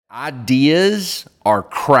Ideas are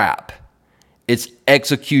crap. It's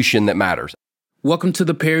execution that matters. Welcome to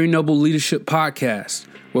the Perry Noble Leadership Podcast,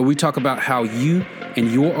 where we talk about how you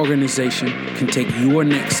and your organization can take your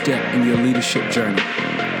next step in your leadership journey.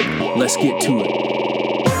 Let's get to it.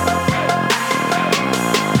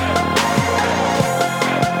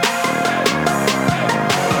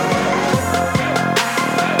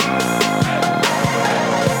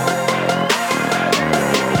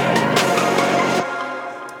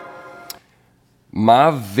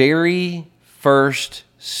 My very first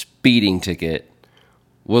speeding ticket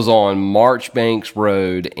was on Marchbanks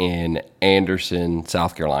Road in Anderson,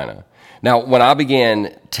 South Carolina. Now, when I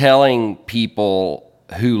began telling people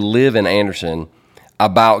who live in Anderson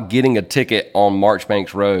about getting a ticket on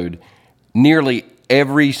Marchbanks Road, nearly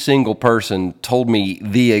every single person told me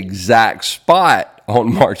the exact spot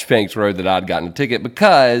on Marchbanks Road that I'd gotten a ticket,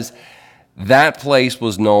 because that place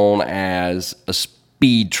was known as a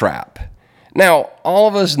speed trap. Now, all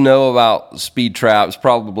of us know about speed traps,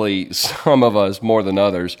 probably some of us more than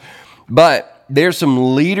others, but there's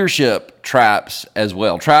some leadership traps as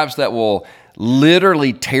well, traps that will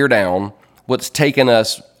literally tear down what's taken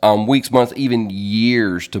us weeks, months, even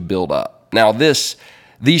years to build up. Now, these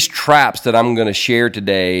traps that I'm going to share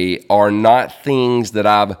today are not things that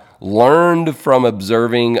I've learned from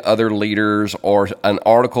observing other leaders or an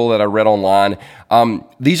article that I read online.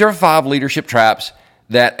 These are 5 leadership traps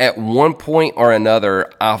that at one point or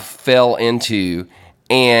another I fell into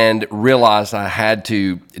and realized I had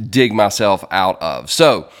to dig myself out of.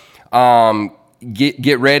 So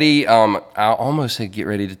get ready. I almost said get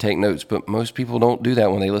ready to take notes, but most people don't do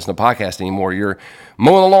that when they listen to podcasts anymore. You're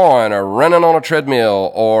mowing the lawn or running on a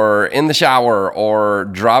treadmill or in the shower or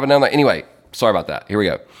driving down the... Anyway, sorry about that. Here we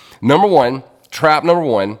go. Trap number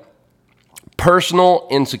one, personal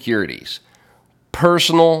insecurities.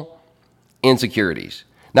 Personal insecurities.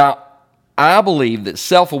 Now, I believe that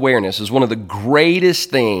self-awareness is one of the greatest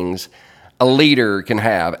things a leader can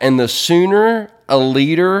have. And the sooner a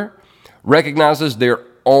leader recognizes their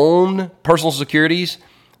own personal insecurities,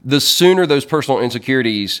 the sooner those personal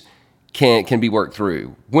insecurities can be worked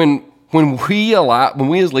through. When we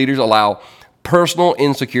as leaders allow personal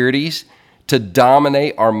insecurities to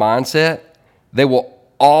dominate our mindset, they will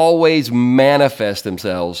always manifest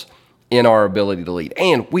themselves in our ability to lead.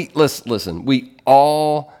 And we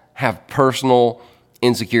all have personal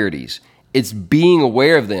insecurities. It's being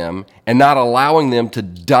aware of them and not allowing them to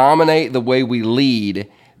dominate the way we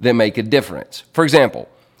lead that make a difference. For example,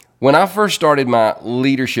 when I first started my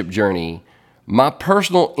leadership journey, my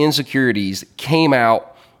personal insecurities came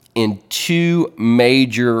out in 2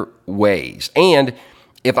 major ways. And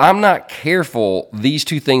if I'm not careful, these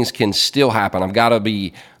 2 things can still happen. I've got to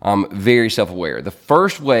be very self-aware. The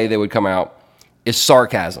first way they would come out is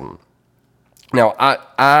sarcasm. Now,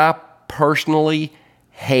 I personally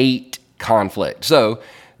hate conflict. So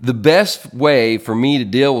the best way for me to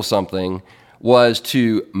deal with something was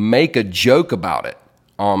to make a joke about it,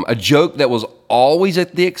 a joke that was always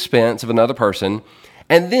at the expense of another person.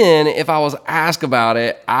 And then if I was asked about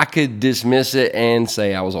it, I could dismiss it and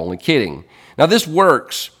say I was only kidding. Now, this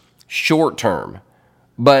works short term,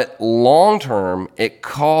 but long term, it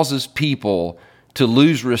causes people to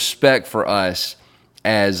lose respect for us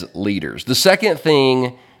as leaders. The second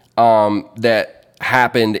thing that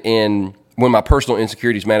happened when my personal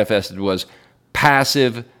insecurities manifested was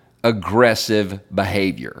passive-aggressive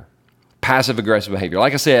behavior. Passive-aggressive behavior.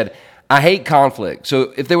 Like I said, I hate conflict.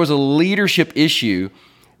 So if there was a leadership issue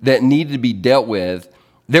that needed to be dealt with,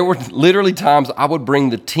 there were literally times I would bring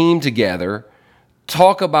the team together,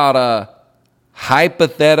 talk about a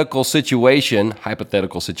hypothetical situation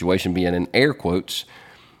being in air quotes,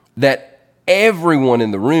 that everyone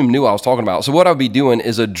in the room knew I was talking about. So what I'd be doing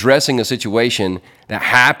is addressing a situation that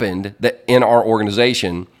happened in our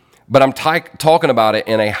organization, but I'm talking about it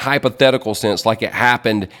in a hypothetical sense, like it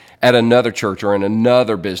happened at another church or in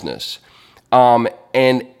another business. And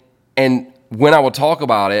when I would talk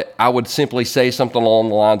about it, I would simply say something along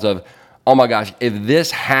the lines of, oh my gosh, if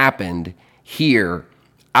this happened here,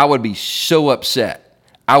 I would be so upset.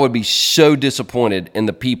 I would be so disappointed in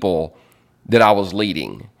the people that I was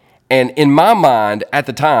leading. And in my mind, at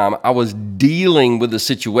the time, I was dealing with the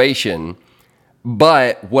situation,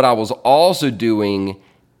 but what I was also doing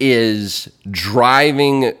is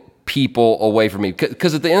driving people away from me.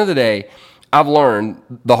 Because at the end of the day, I've learned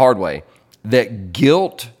the hard way that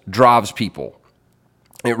guilt drives people.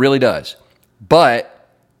 It really does. But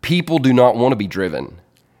people do not want to be driven.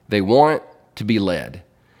 They want to be led.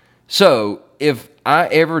 So if I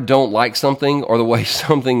ever don't like something or the way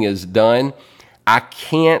something is done, I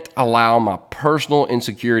can't allow my personal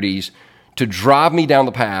insecurities to drive me down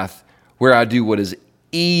the path where I do what is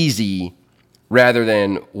easy rather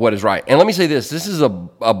than what is right. And let me say this is a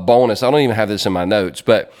bonus. I don't even have this in my notes,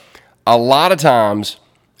 but a lot of times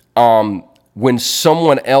when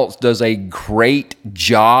someone else does a great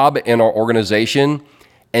job in our organization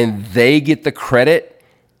and they get the credit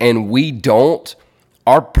and we don't,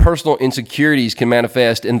 our personal insecurities can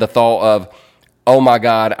manifest in the thought of, oh my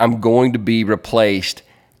God, I'm going to be replaced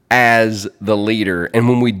as the leader. And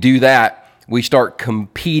when we do that, we start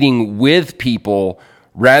competing with people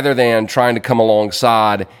rather than trying to come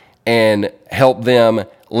alongside and help them,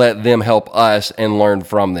 let them help us and learn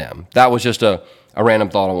from them. That was just a random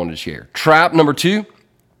thought I wanted to share. Trap number 2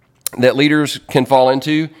 that leaders can fall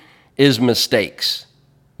into is mistakes.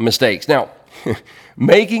 Mistakes. Now,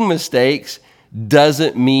 making mistakes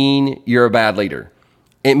doesn't mean you're a bad leader.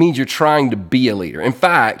 It means you're trying to be a leader. In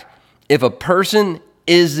fact, if a person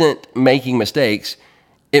isn't making mistakes,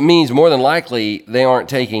 it means more than likely they aren't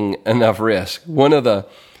taking enough risk. One of the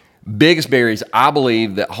biggest barriers I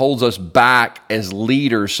believe that holds us back as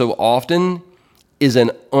leaders so often is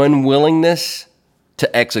an unwillingness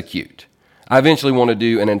to execute. I eventually want to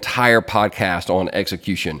do an entire podcast on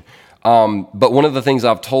execution. But one of the things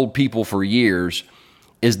I've told people for years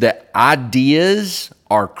is that ideas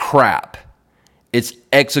are crap. It's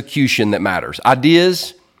execution that matters.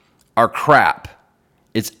 Ideas are crap.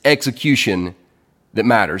 It's execution that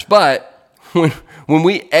matters. But when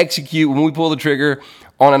we execute, when we pull the trigger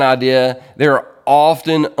on an idea, there are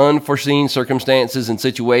often unforeseen circumstances and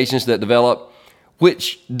situations that develop,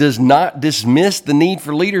 which does not dismiss the need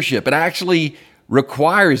for leadership. It actually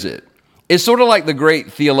requires it. It's sort of like the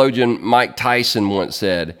great theologian Mike Tyson once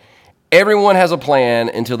said, everyone has a plan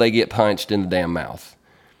until they get punched in the damn mouth.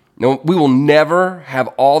 Now, we will never have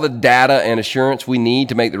all the data and assurance we need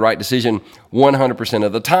to make the right decision 100%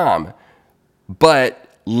 of the time. But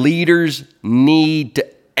leaders need to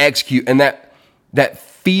execute. And that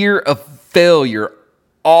fear of failure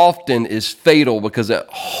often is fatal because it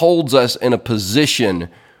holds us in a position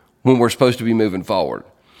when we're supposed to be moving forward.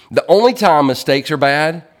 The only time mistakes are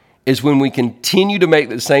bad is when we continue to make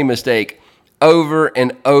the same mistake over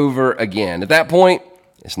and over again. At that point,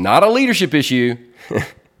 it's not a leadership issue.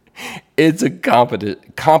 It's a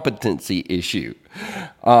competency issue.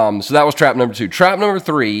 So that was trap number 2. Trap number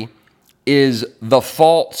 3 is the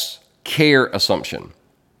false care assumption.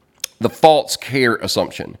 The false care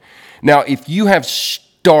assumption. Now, if you have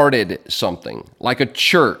started something like a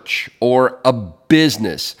church or a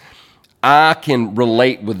business, I can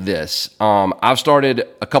relate with this. I've started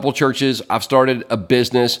a couple churches. I've started a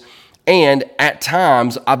business. And at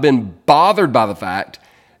times, I've been bothered by the fact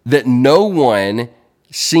that no one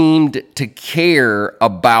seemed to care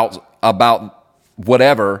about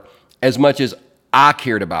whatever as much as I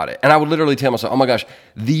cared about it. And I would literally tell myself, oh my gosh,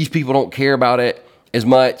 these people don't care about it as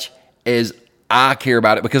much as I care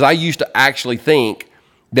about it. Because I used to actually think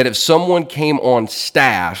that if someone came on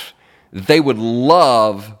staff, they would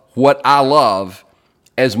love what I love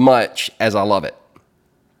as much as I love it.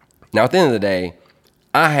 Now, at the end of the day,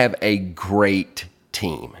 I have a great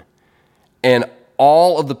team. And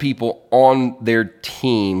all of the people on their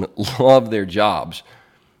team love their jobs.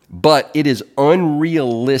 But it is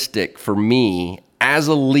unrealistic for me as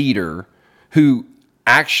a leader who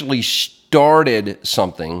actually started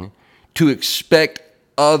something to expect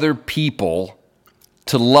other people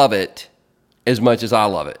to love it as much as I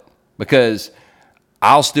love it. Because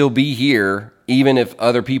I'll still be here even if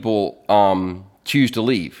other people choose to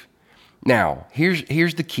leave. Now, here's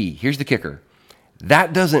the key. Here's the kicker.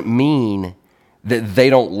 That doesn't mean that they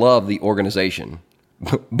don't love the organization.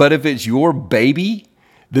 But if it's your baby,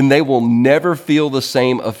 then they will never feel the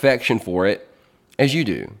same affection for it as you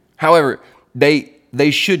do. However,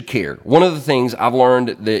 they should care. One of the things I've learned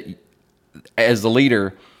that as the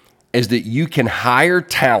leader is that you can hire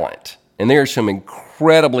talent. And there are some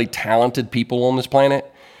incredibly talented people on this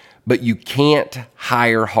planet, but you can't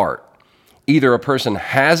hire heart. Either a person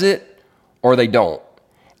has it or they don't.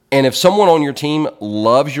 And if someone on your team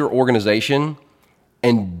loves your organization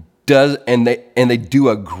and they do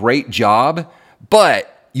a great job,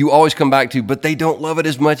 but you always come back to, but they don't love it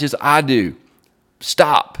as much as I do.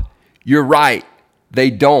 Stop. You're right. They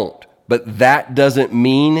don't. But that doesn't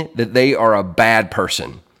mean that they are a bad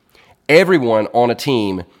person. Everyone on a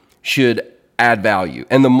team should add value.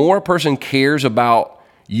 And the more a person cares about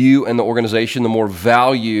you and the organization, the more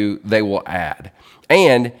value they will add.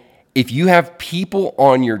 And if you have people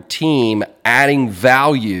on your team adding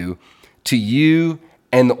value to you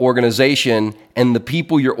and the organization and the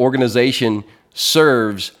people your organization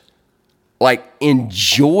serves,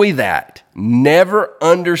 enjoy that. Never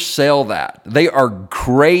undersell that. They are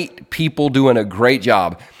great people doing a great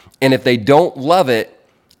job. And if they don't love it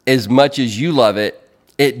as much as you love it,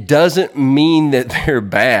 it doesn't mean that they're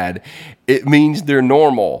bad. It means they're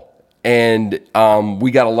normal. And we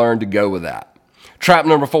got to learn to go with that. Trap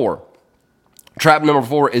number four. Trap number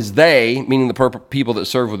four is they, meaning the people that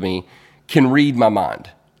serve with me, can read my mind.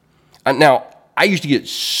 Now, I used to get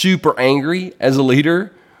super angry as a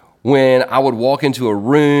leader when I would walk into a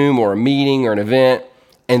room or a meeting or an event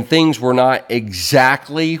and things were not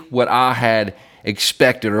exactly what I had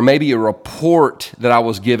expected, or maybe a report that I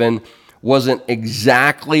was given wasn't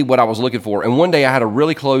exactly what I was looking for. And one day I had a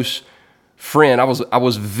really close friend. I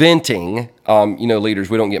was venting. Leaders,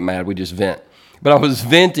 we don't get mad, we just vent. But I was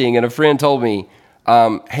venting, and a friend told me,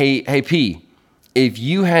 hey, P, if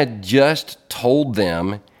you had just told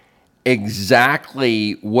them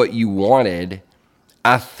exactly what you wanted,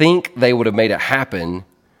 I think they would have made it happen,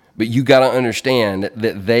 but you got to understand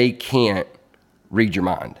that they can't read your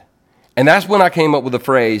mind. And that's when I came up with the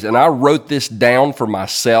phrase, and I wrote this down for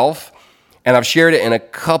myself, and I've shared it in a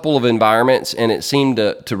couple of environments, and it seemed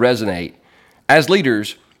to resonate. As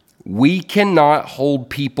leaders, we cannot hold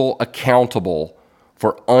people accountable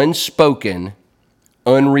for unspoken,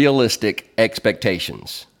 unrealistic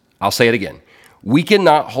expectations. I'll say it again. We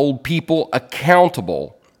cannot hold people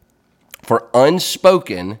accountable for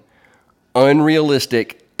unspoken,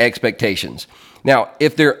 unrealistic expectations. Now,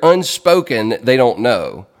 if they're unspoken, they don't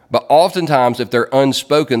know. But oftentimes, if they're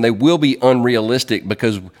unspoken, they will be unrealistic,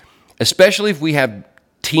 because especially if we have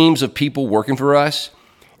teams of people working for us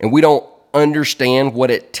and we don't understand what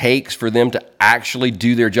it takes for them to actually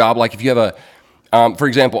do their job. Like if you have for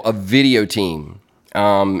example, a video team,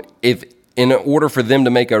 if in order for them to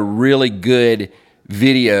make a really good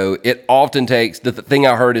video, it often takes, the thing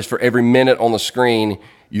I heard is for every minute on the screen,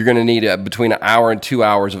 you're going to need between an hour and 2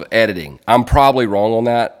 hours of editing. I'm probably wrong on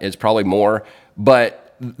that. It's probably more,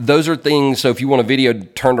 but those are things. So if you want a video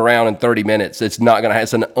turned around in 30 minutes, it's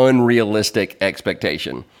an unrealistic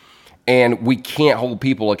expectation. And we can't hold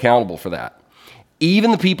people accountable for that.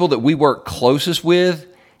 Even the people that we work closest with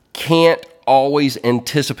can't always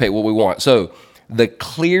anticipate what we want. So the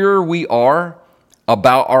clearer we are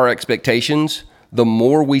about our expectations, the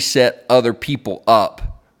more we set other people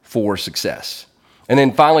up for success. And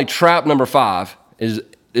then finally, trap number 5 is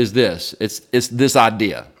this. It's this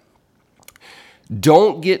idea.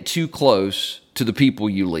 Don't get too close to the people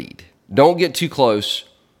you lead. Don't get too close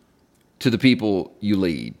to the people you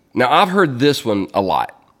lead. Now, I've heard this one a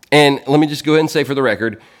lot. And let me just go ahead and say for the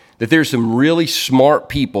record that there's some really smart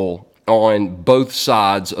people on both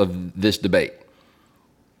sides of this debate.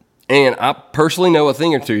 And I personally know a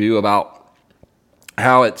thing or two about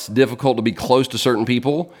how it's difficult to be close to certain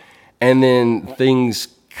people, and then things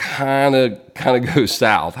kind of go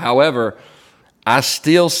south. However, I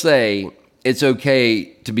still say it's okay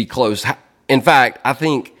to be close. In fact, I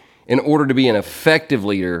think in order to be an effective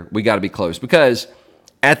leader, we got to be close, because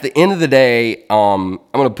at the end of the day, I'm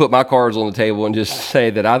going to put my cards on the table and just say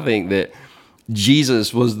that I think that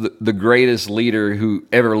Jesus was the greatest leader who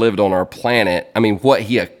ever lived on our planet. I mean, what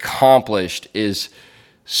he accomplished is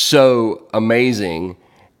so amazing.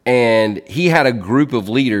 And he had a group of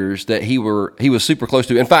leaders that he was super close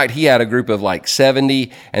to. In fact, he had a group of like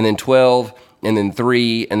 70 and then 12 and then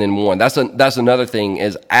 3 and then 1. That's another thing,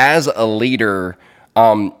 is as a leader,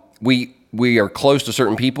 we are close to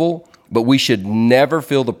certain people, but we should never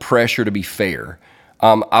feel the pressure to be fair.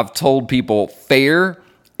 I've told people fair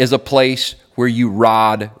is a place where you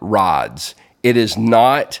rod rods. It is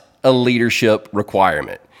not a leadership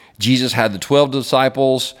requirement. Jesus had the 12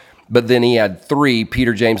 disciples, but then he had 3,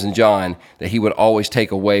 Peter, James, and John, that he would always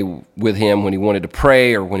take away with him when he wanted to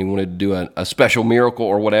pray or when he wanted to do a special miracle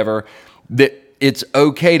or whatever. That it's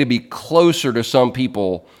okay to be closer to some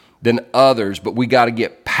people than others, but we got to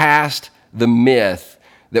get past the myth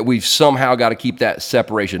that we've somehow got to keep that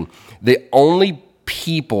separation. The only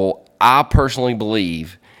people I personally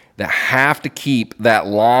believe that have to keep that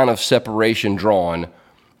line of separation drawn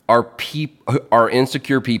are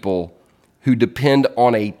insecure people who depend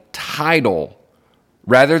on a title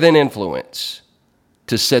rather than influence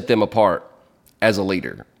to set them apart as a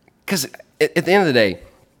leader. Because at the end of the day,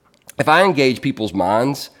 if I engage people's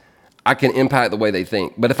minds, I can impact the way they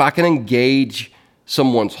think. But if I can engage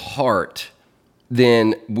someone's heart,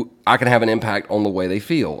 then I can have an impact on the way they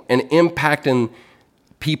feel. And impacting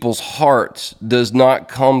people's hearts does not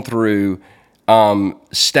come through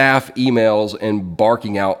staff emails and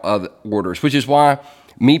barking out other orders, which is why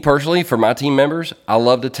me personally, for my team members, I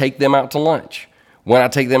love to take them out to lunch. When I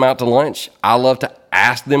take them out to lunch, I love to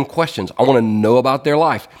ask them questions. I want to know about their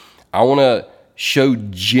life. I want to show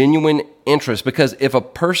genuine interest, because if a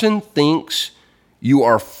person thinks you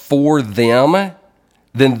are for them,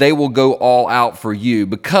 then they will go all out for you,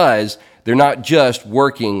 because they're not just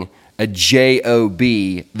working a job,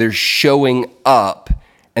 they're showing up,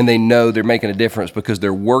 and they know they're making a difference because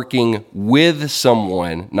they're working with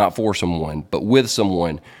someone, not for someone, but with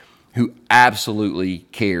someone who absolutely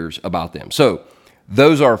cares about them. So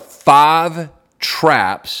those are 5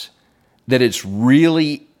 traps that it's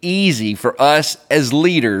really easy for us as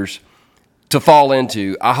leaders to fall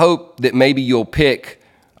into. I hope that maybe you'll pick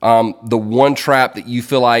the one trap that you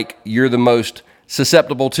feel like you're the most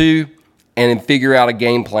susceptible to, and then figure out a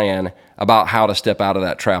game plan about how to step out of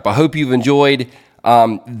that trap. I hope you've enjoyed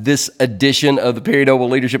this edition of the Perry Noble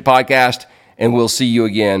Leadership Podcast, and we'll see you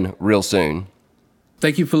again real soon.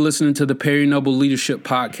 Thank you for listening to the Perry Noble Leadership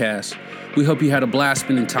Podcast. We hope you had a blast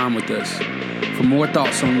spending time with us. For more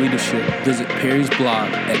thoughts on leadership, visit Perry's blog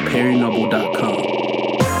at perrynoble.com.